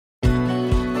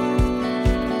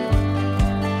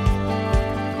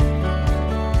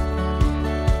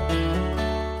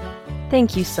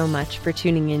Thank you so much for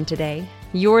tuning in today.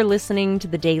 You're listening to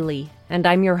The Daily, and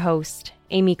I'm your host,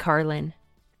 Amy Carlin.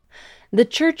 The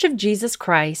Church of Jesus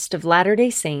Christ of Latter-day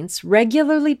Saints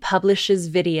regularly publishes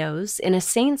videos in a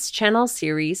Saints Channel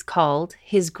series called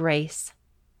His Grace.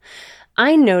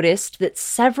 I noticed that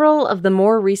several of the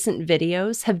more recent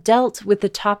videos have dealt with the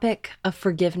topic of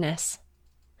forgiveness.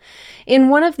 In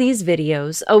one of these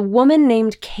videos, a woman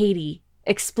named Katie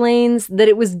explains that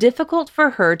it was difficult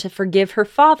for her to forgive her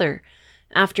father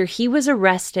after he was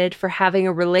arrested for having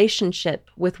a relationship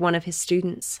with one of his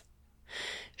students.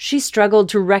 She struggled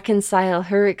to reconcile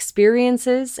her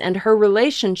experiences and her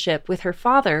relationship with her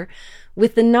father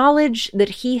with the knowledge that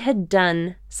he had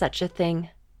done such a thing.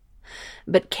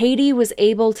 But Katie was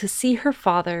able to see her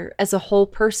father as a whole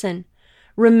person,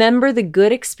 remember the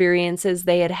good experiences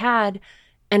they had had,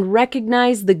 and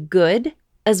recognize the good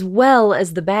as well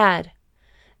as the bad.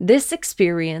 This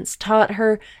experience taught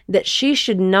her that she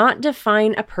should not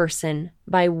define a person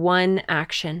by one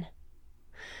action.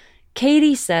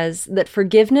 Katie says that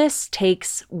forgiveness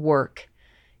takes work,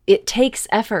 it takes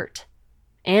effort,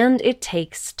 and it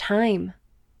takes time.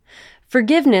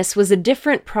 Forgiveness was a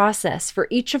different process for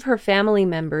each of her family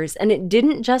members, and it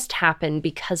didn't just happen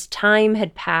because time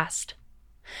had passed.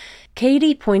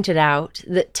 Katie pointed out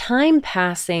that time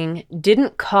passing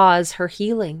didn't cause her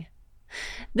healing.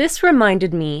 This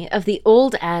reminded me of the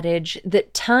old adage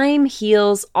that time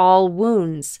heals all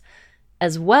wounds,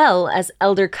 as well as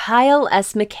Elder Kyle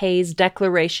S. McKay's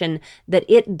declaration that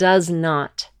it does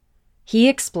not. He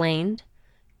explained,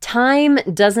 "Time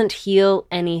doesn't heal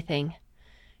anything.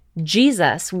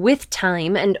 Jesus, with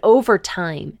time and over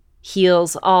time,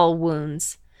 heals all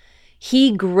wounds.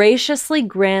 He graciously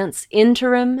grants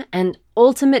interim and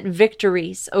ultimate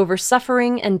victories over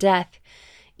suffering and death,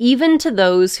 even to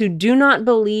those who do not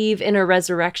believe in a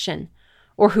resurrection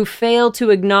or who fail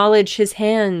to acknowledge his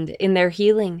hand in their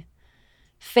healing.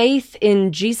 Faith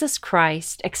in Jesus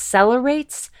Christ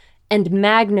accelerates and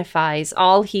magnifies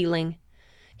all healing.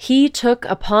 He took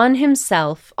upon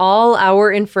himself all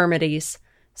our infirmities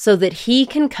so that he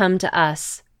can come to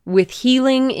us with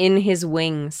healing in his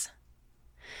wings."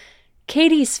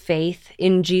 Katie's faith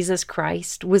in Jesus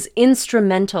Christ was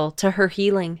instrumental to her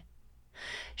healing.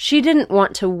 She didn't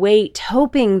want to wait,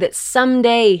 hoping that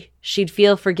someday she'd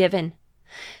feel forgiven.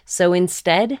 So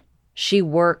instead, she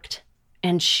worked.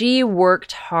 And she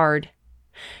worked hard.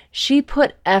 She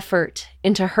put effort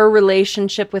into her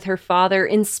relationship with her father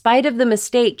in spite of the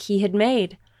mistake he had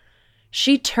made.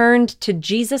 She turned to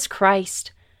Jesus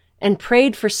Christ and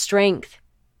prayed for strength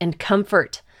and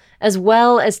comfort, as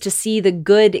well as to see the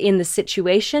good in the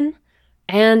situation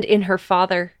and in her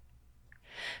father.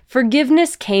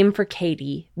 Forgiveness came for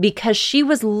Katie because she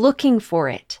was looking for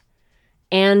it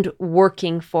and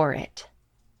working for it.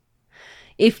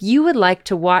 If you would like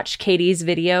to watch Katie's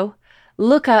video,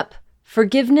 look up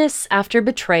Forgiveness After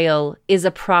Betrayal is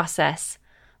a Process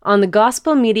on the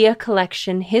gospel media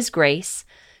collection His Grace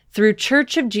through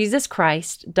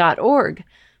churchofjesuschrist.org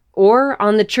or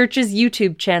on the church's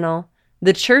YouTube channel,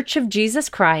 The Church of Jesus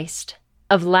Christ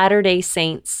of Latter-day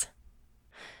Saints.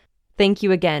 Thank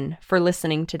you again for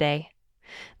listening today.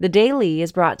 The Daily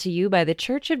is brought to you by The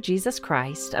Church of Jesus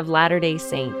Christ of Latter-day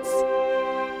Saints.